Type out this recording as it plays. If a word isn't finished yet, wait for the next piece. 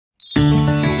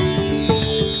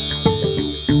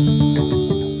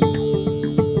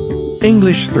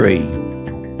English 3.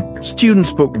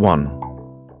 Students Book 1.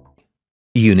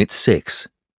 Unit 6.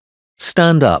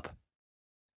 Stand up.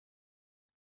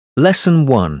 Lesson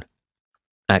 1.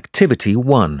 Activity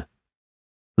 1.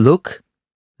 Look,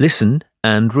 listen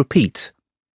and repeat.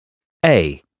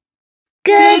 A.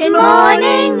 Good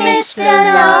morning, Mr.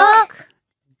 Locke.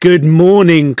 Good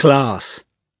morning, class.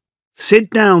 Sit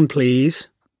down, please.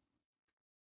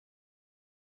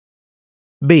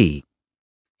 B.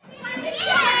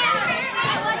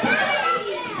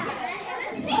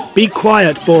 Be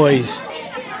quiet, boys.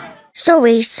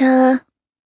 Sorry, sir.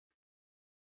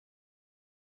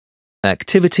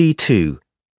 Activity 2.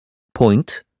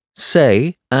 Point,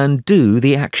 say and do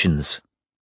the actions.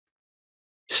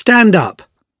 Stand up.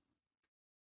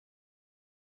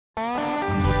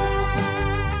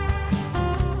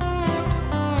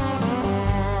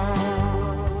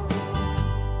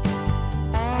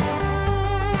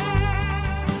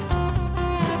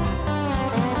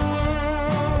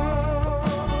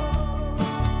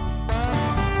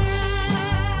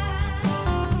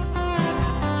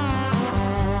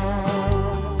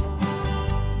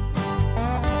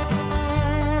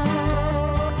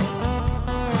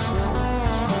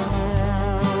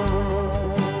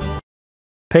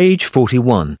 Page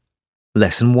 41.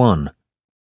 Lesson 1.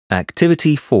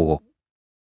 Activity 4.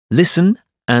 Listen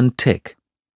and tick.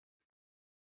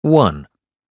 1.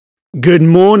 Good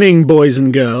morning, boys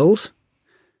and girls.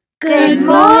 Good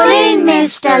morning,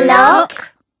 Mr.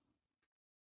 Locke.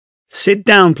 Sit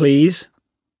down, please.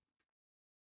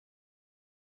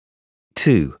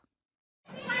 2.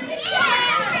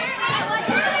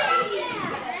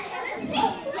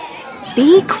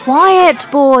 Be quiet,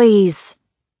 boys.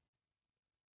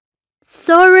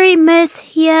 Sorry, Miss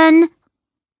Hien.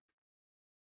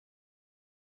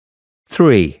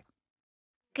 3.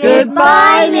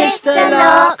 Goodbye, Mr.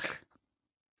 Locke.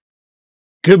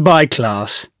 Goodbye,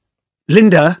 class.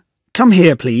 Linda, come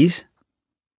here, please.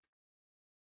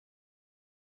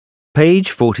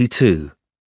 Page 42.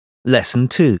 Lesson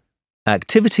 2.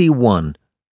 Activity 1.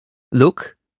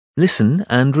 Look, listen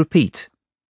and repeat.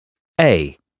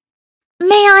 A.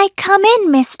 May I come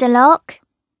in, Mr. Locke?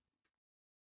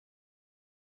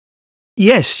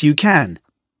 Yes, you can.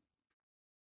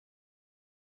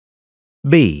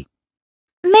 B.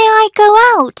 May I go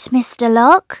out, Mr.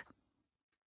 Locke?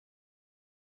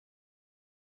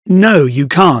 No, you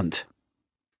can't.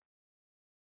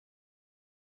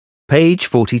 Page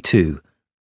 42.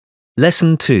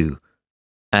 Lesson 2.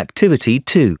 Activity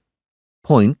 2.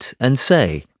 Point and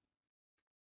say.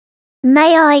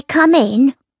 May I come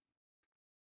in?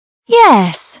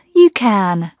 Yes, you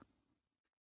can.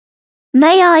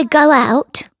 May I go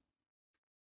out?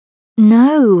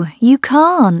 No, you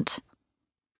can't.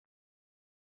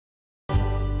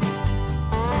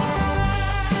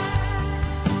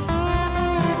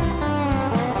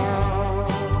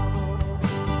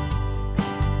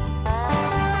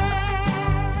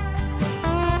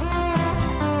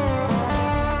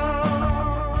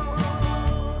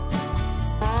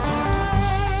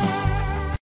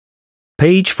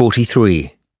 Page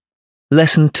 43.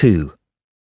 Lesson 2.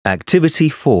 Activity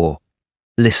 4.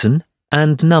 Listen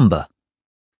and number.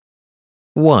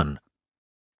 1.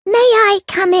 May I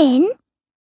come in?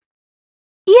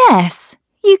 Yes,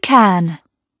 you can.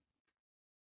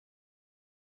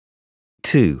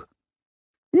 2.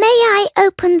 May I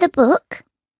open the book?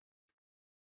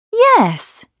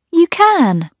 Yes, you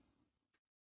can.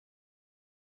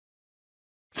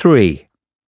 3.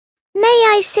 May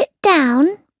I sit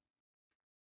down?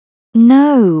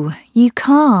 No, you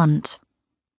can't.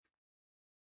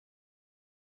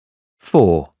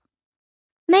 4.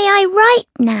 May I write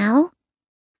now?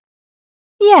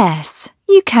 Yes,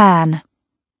 you can.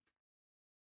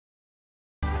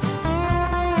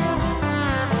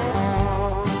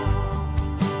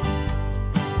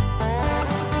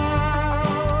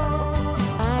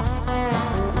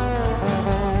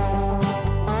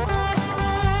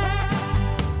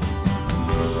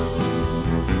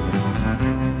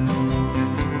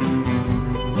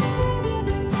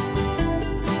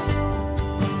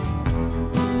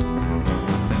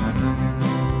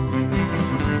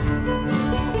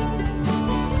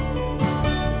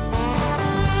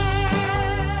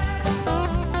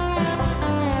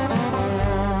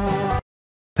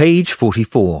 Page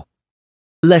 44.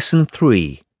 Lesson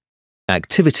 3.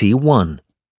 Activity 1.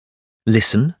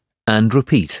 Listen and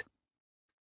repeat.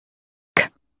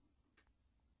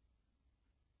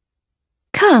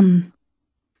 Come.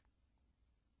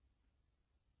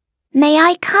 May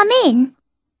I come in?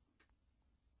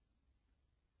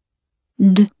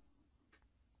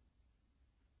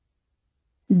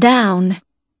 Down.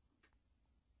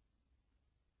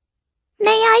 May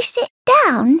I sit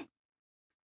down?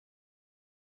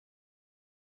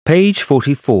 Page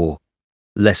 44.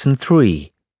 Lesson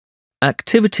 3.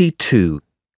 Activity 2.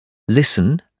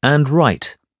 Listen and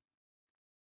write.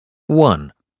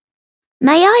 1.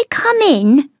 May I come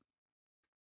in?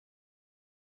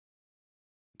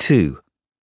 2.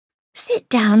 Sit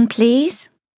down, please.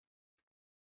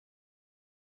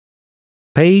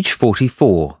 Page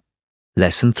 44.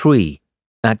 Lesson 3.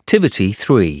 Activity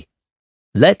 3.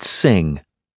 Let's sing.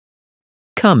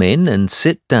 Come in and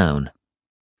sit down.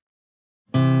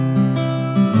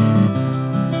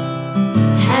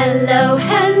 Hello,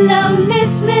 hello,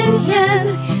 Miss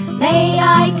Minion. May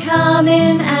I come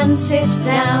in and sit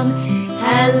down?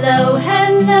 Hello,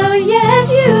 hello,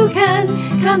 yes you can.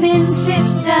 Come in,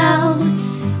 sit down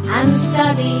and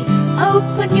study.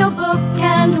 Open your book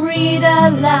and read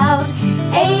aloud.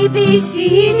 A, B,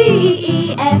 C,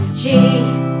 D, E, F,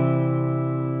 G.